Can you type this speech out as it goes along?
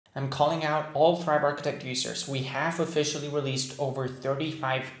I'm calling out all Thrive Architect users. We have officially released over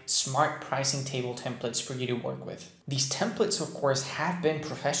 35 smart pricing table templates for you to work with. These templates, of course, have been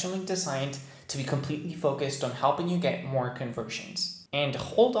professionally designed to be completely focused on helping you get more conversions. And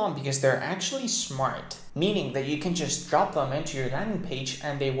hold on, because they're actually smart, meaning that you can just drop them into your landing page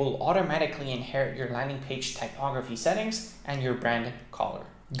and they will automatically inherit your landing page typography settings and your brand color.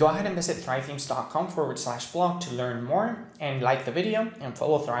 Go ahead and visit thrivethemes.com/blog to learn more, and like the video and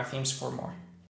follow Thrive Themes for more.